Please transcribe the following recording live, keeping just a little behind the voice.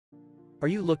Are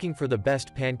you looking for the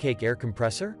best pancake air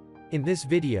compressor? In this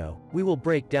video, we will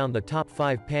break down the top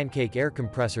 5 pancake air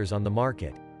compressors on the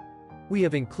market. We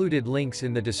have included links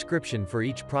in the description for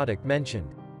each product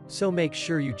mentioned, so make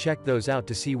sure you check those out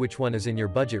to see which one is in your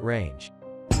budget range.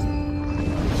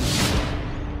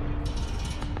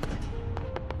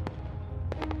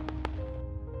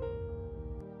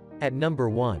 At number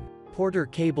 1. Porter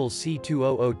Cable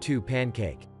C2002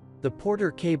 Pancake. The Porter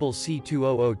Cable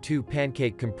C2002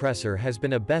 pancake compressor has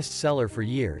been a best-seller for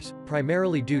years,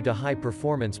 primarily due to high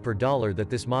performance per dollar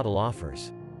that this model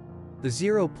offers. The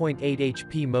 0.8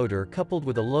 HP motor coupled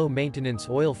with a low-maintenance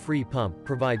oil-free pump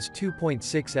provides 2.6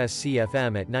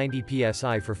 SCFM at 90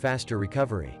 psi for faster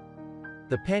recovery.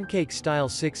 The pancake-style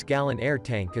 6-gallon air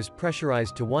tank is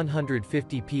pressurized to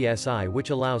 150 psi,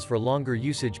 which allows for longer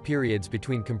usage periods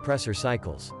between compressor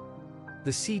cycles. The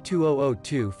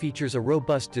C2002 features a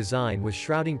robust design with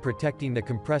shrouding protecting the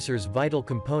compressor's vital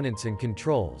components and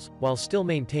controls, while still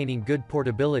maintaining good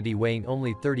portability, weighing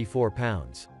only 34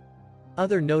 pounds.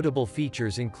 Other notable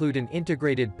features include an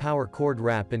integrated power cord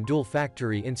wrap and dual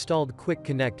factory installed quick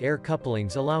connect air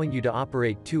couplings, allowing you to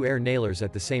operate 2 air nailers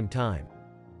at the same time.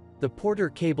 The Porter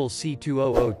Cable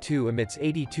C2002 emits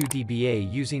 82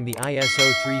 dBA using the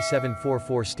ISO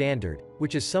 3744 standard,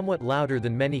 which is somewhat louder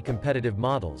than many competitive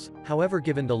models. However,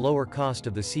 given the lower cost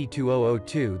of the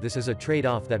C2002, this is a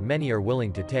trade-off that many are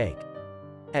willing to take.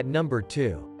 At number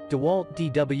 2. DEWALT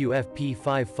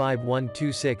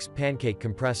DWFP55126 Pancake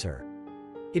Compressor.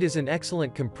 It is an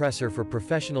excellent compressor for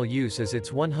professional use as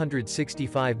its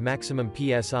 165 maximum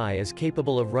PSI is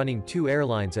capable of running 2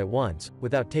 airlines at once,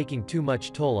 without taking too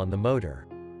much toll on the motor.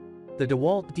 The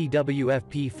DEWALT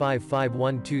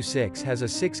DWFP55126 has a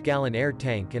 6-gallon air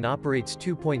tank and operates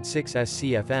 2.6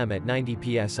 SCFM at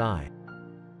 90 psi.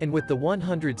 And with the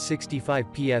 165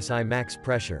 psi max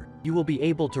pressure, you will be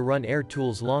able to run air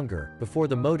tools longer, before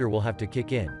the motor will have to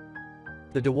kick in.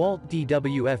 The DEWALT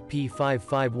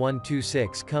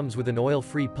DWFP55126 comes with an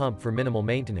oil-free pump for minimal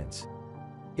maintenance.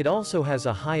 It also has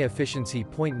a high-efficiency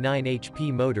 0.9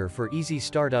 HP motor for easy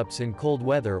startups in cold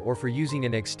weather or for using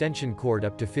an extension cord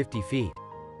up to 50 feet.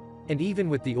 And even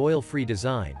with the oil-free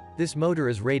design, this motor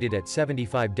is rated at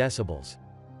 75 decibels.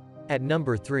 At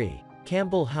number 3.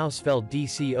 Campbell Hausfeld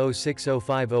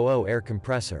DC060500 Air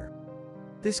Compressor.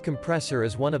 This compressor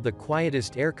is one of the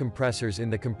quietest air compressors in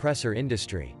the compressor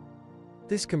industry.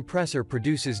 This compressor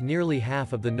produces nearly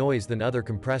half of the noise than other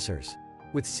compressors.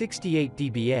 With 68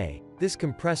 dBA, this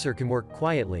compressor can work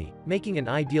quietly, making an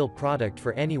ideal product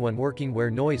for anyone working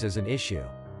where noise is an issue.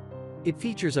 It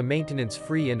features a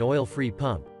maintenance-free and oil-free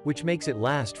pump, which makes it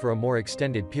last for a more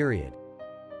extended period.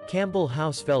 Campbell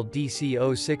Hausfeld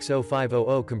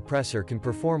DC060500 compressor can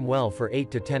perform well for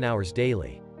 8 to 10 hours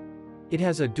daily. It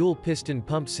has a dual-piston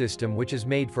pump system which is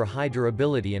made for high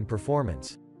durability and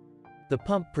performance. The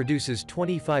pump produces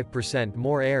 25%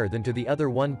 more air than to the other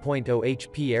 1.0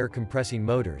 HP air compressing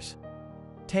motors.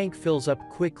 Tank fills up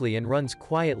quickly and runs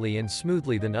quietly and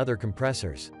smoothly than other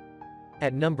compressors.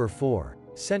 At number 4.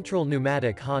 Central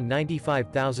Pneumatic HA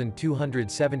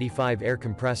 95275 Air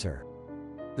Compressor.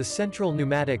 The Central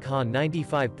Pneumatic HA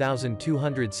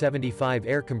 95275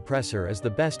 air compressor is the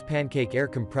best pancake air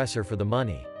compressor for the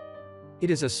money. It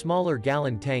is a smaller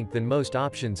gallon tank than most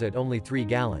options at only 3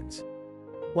 gallons.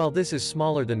 While this is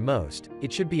smaller than most,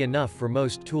 it should be enough for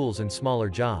most tools and smaller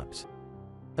jobs.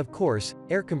 Of course,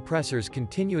 air compressors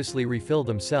continuously refill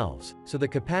themselves, so the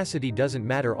capacity doesn't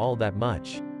matter all that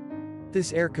much.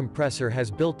 This air compressor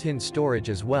has built-in storage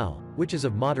as well, which is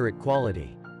of moderate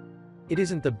quality. It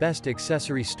isn't the best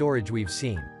accessory storage we've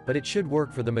seen, but it should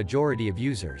work for the majority of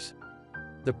users.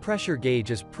 The pressure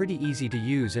gauge is pretty easy to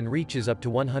use and reaches up to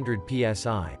 100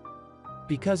 psi.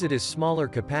 Because it is smaller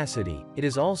capacity, it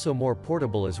is also more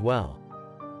portable as well.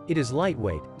 It is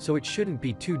lightweight, so it shouldn't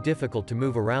be too difficult to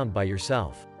move around by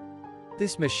yourself.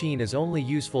 This machine is only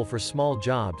useful for small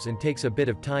jobs and takes a bit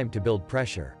of time to build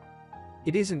pressure.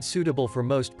 It isn't suitable for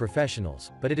most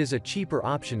professionals, but it is a cheaper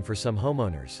option for some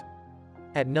homeowners.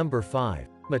 At number 5.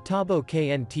 Metabo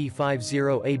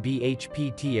KNT50AB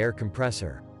HPT Air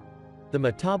Compressor. The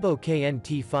Metabo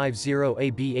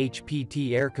KNT50AB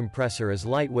HPT air compressor is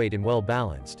lightweight and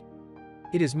well-balanced.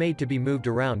 It is made to be moved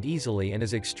around easily and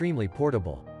is extremely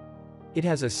portable. It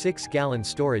has a 6-gallon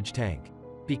storage tank.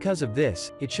 Because of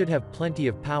this, it should have plenty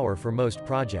of power for most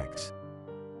projects.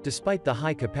 Despite the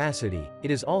high capacity,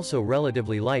 it is also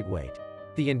relatively lightweight.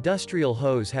 The industrial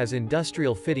hose has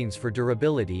industrial fittings for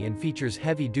durability and features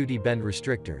heavy-duty bend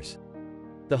restrictors.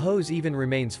 The hose even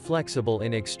remains flexible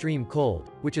in extreme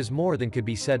cold, which is more than could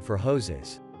be said for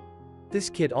hoses. This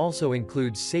kit also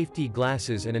includes safety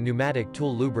glasses and a pneumatic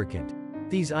tool lubricant.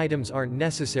 These items aren't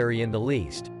necessary in the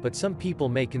least, but some people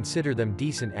may consider them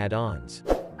decent add-ons.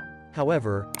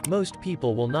 However, most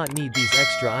people will not need these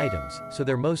extra items, so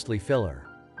they're mostly filler.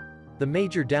 The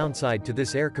major downside to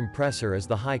this air compressor is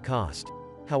the high cost.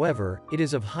 However, it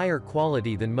is of higher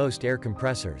quality than most air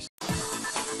compressors.